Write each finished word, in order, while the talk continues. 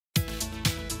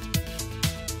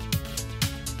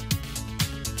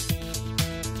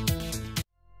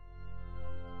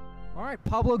All right,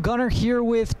 Pablo Gunner here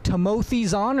with Timothy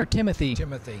Zahn, or Timothy?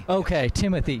 Timothy. Okay, yes.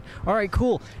 Timothy. All right,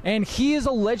 cool. And he is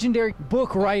a legendary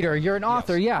book writer. You're an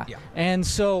author, yes. Yeah. And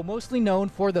so mostly known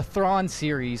for the Thrawn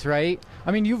series, right?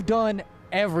 I mean, you've done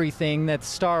everything that's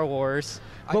Star Wars,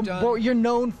 but you're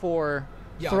known for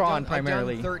Thrawn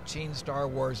primarily. I've done 13 Star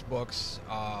Wars books,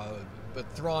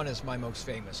 but Thrawn is my most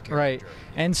famous character. Right.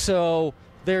 And so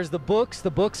there's the books. The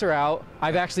books are out.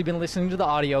 I've actually been listening to the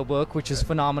audiobook, which is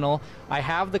phenomenal. I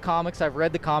have the comics. I've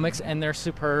read the comics, and they're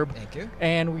superb. Thank you.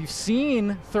 And we've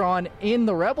seen Thrawn in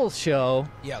the Rebels show.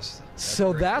 Yes.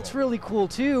 So that's really cool,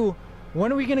 too.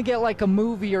 When are we going to get, like, a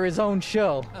movie or his own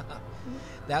show?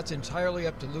 That's entirely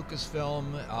up to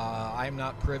Lucasfilm. I'm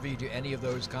not privy to any of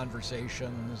those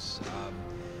conversations.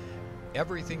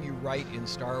 Everything you write in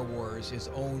Star Wars is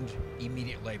owned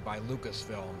immediately by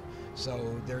Lucasfilm,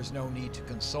 so there's no need to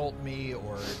consult me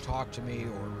or talk to me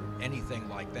or anything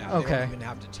like that. Okay. They don't even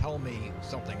have to tell me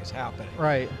something is happening.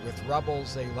 Right. With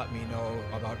Rebels, they let me know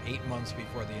about 8 months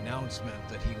before the announcement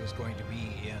that he was going to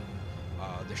be in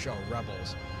the show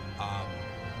Rebels,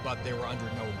 but they were under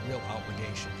no real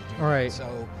obligation to do that.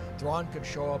 So Thrawn could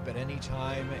show up at any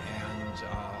time, and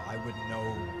I wouldn't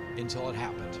know until it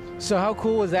happened. So how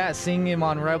cool was that, seeing him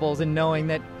on Rebels and knowing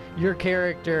that your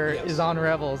character is on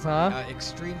Rebels, huh?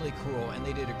 Extremely cool, and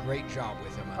they did a great job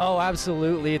with him. Oh,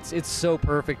 absolutely. It's so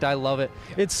perfect. I love it.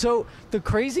 Yeah. It's so, the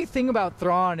crazy thing about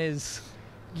Thrawn is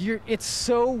it's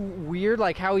so weird,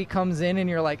 like how he comes in and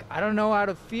you're like, I don't know how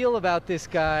to feel about this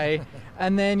guy.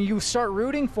 And then you start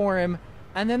rooting for him,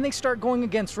 and then they start going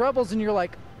against Rebels, and you're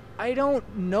like, I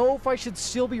don't know if I should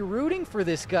still be rooting for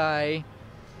this guy.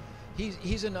 He's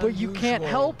an unusual... But you can't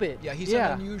help it. Yeah, he's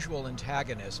an unusual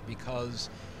antagonist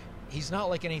because he's not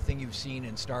like anything you've seen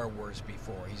in Star Wars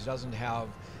before. He doesn't have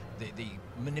the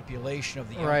manipulation of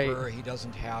the Emperor. He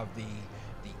doesn't have the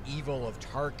evil of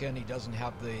Tarkin. He doesn't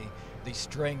have the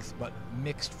strength but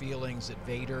mixed feelings that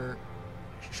Vader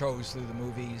shows through the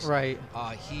movies. Right.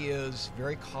 He is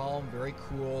very calm, very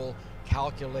cool,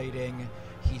 calculating.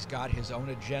 He's got his own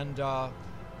agenda,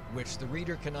 which the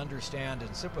reader can understand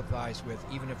and sympathize with,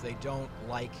 even if they don't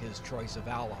like his choice of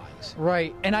allies.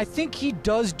 Right, and I think he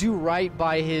does do right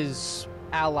by his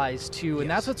allies too, and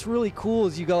that's what's really cool.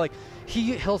 Is you go like,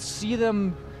 he'll see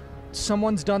them,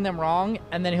 someone's done them wrong,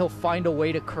 and then he'll find a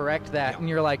way to correct that, and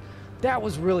you're like, that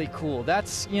was really cool.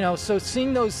 That's, so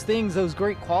seeing those things, those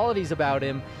great qualities about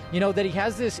him, that he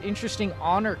has this interesting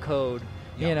honor code,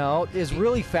 is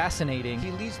really fascinating.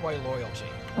 He leads by loyalty.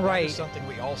 Right. That is something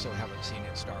we also haven't seen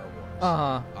in Star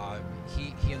Wars.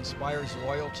 He inspires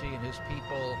loyalty in his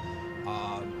people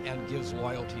and gives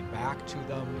loyalty back to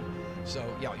them. So,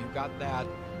 you've got that.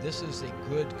 This is a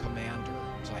good commander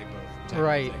type of thing.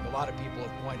 A lot of people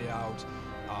have pointed out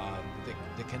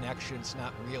the connection's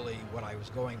not really what I was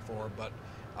going for, but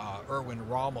Erwin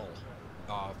Rommel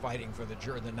fighting for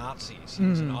the Nazis. He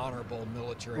was an honorable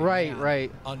military man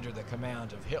under the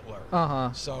command of Hitler.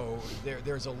 So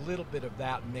there's a little bit of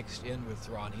that mixed in with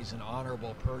Thrawn. He's an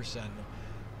honorable person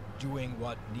doing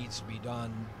what needs to be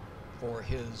done for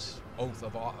his oath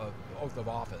of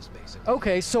office, basically.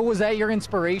 Okay, so was that your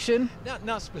inspiration?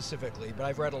 Not specifically, but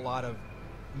I've read a lot of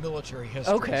military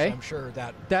history, so I'm sure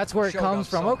that's where it comes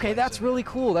from. Okay, that's really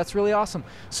cool. That's really awesome.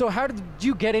 So how did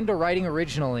you get into writing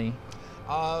originally?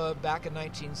 Back in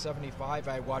 1975,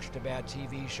 I watched a bad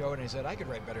TV show, and I said I could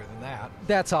write better than that.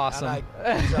 That's awesome. And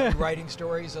I started writing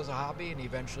stories as a hobby, and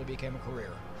eventually became a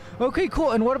career. Okay,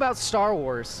 cool. And what about Star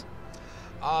Wars?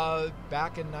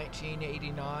 Back in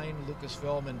 1989,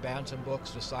 Lucasfilm and Bantam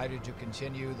Books decided to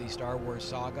continue the Star Wars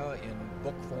saga in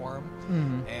book form,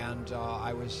 and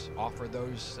I was offered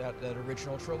that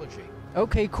original trilogy.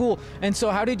 Okay, cool. And so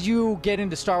how did you get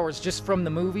into Star Wars? Just from the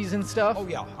movies and stuff? Oh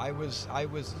yeah, I was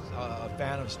a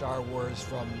fan of Star Wars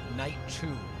from night 2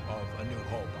 of A New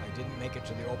Hope. I didn't make it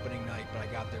to the opening night, but I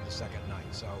got there the second night.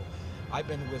 So I've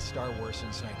been with Star Wars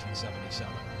since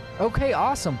 1977. Okay,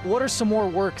 awesome. What are some more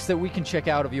works that we can check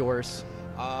out of yours?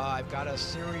 I've got a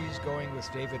series going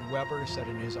with David Weber set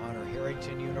in his Honor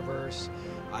Harrington universe.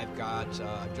 I've got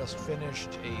just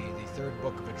finished the third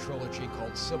book of a trilogy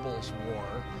called Sybil's War,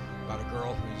 about a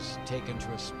girl who's taken to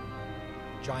a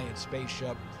giant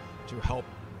spaceship to help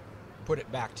put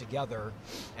it back together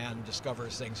and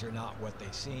discovers things are not what they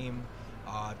seem.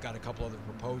 I've got a couple other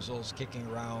proposals kicking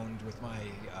around with my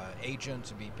agent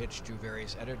to be pitched to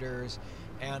various editors,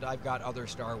 and I've got other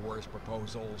Star Wars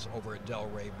proposals over at Del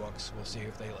Rey Books. We'll see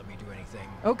if they let me do anything.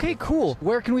 Okay, cool.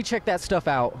 Where can we check that stuff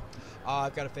out?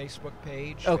 I've got a Facebook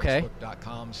page,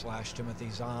 facebook.com/Timothy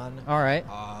Zahn. All right.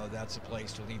 That's a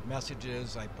place to leave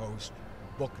messages. I post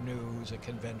book news,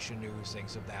 convention news,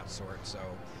 things of that sort. So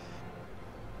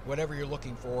whatever you're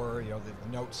looking for,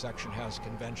 the notes section has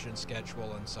convention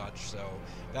schedule and such. So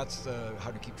that's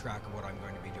how to keep track of what I'm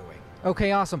going to be doing.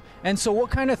 Okay, awesome. And so what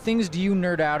kind of things do you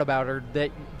nerd out about, or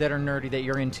that are nerdy that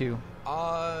you're into?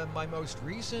 My most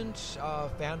recent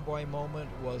fanboy moment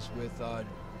was with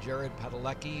Jared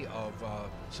Padalecki of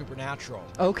Supernatural.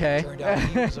 Okay. It turned out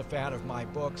he was a fan of my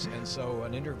books, and so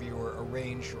an interviewer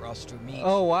arranged for us to meet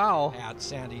Oh, wow. at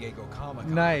San Diego Comic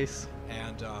Con. Nice.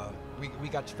 And we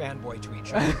got to fanboy to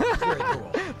each other. It was very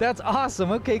cool. That's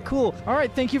awesome. Okay, cool. All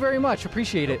right, thank you very much.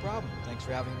 Appreciate it. No problem. Thanks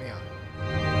for having me on.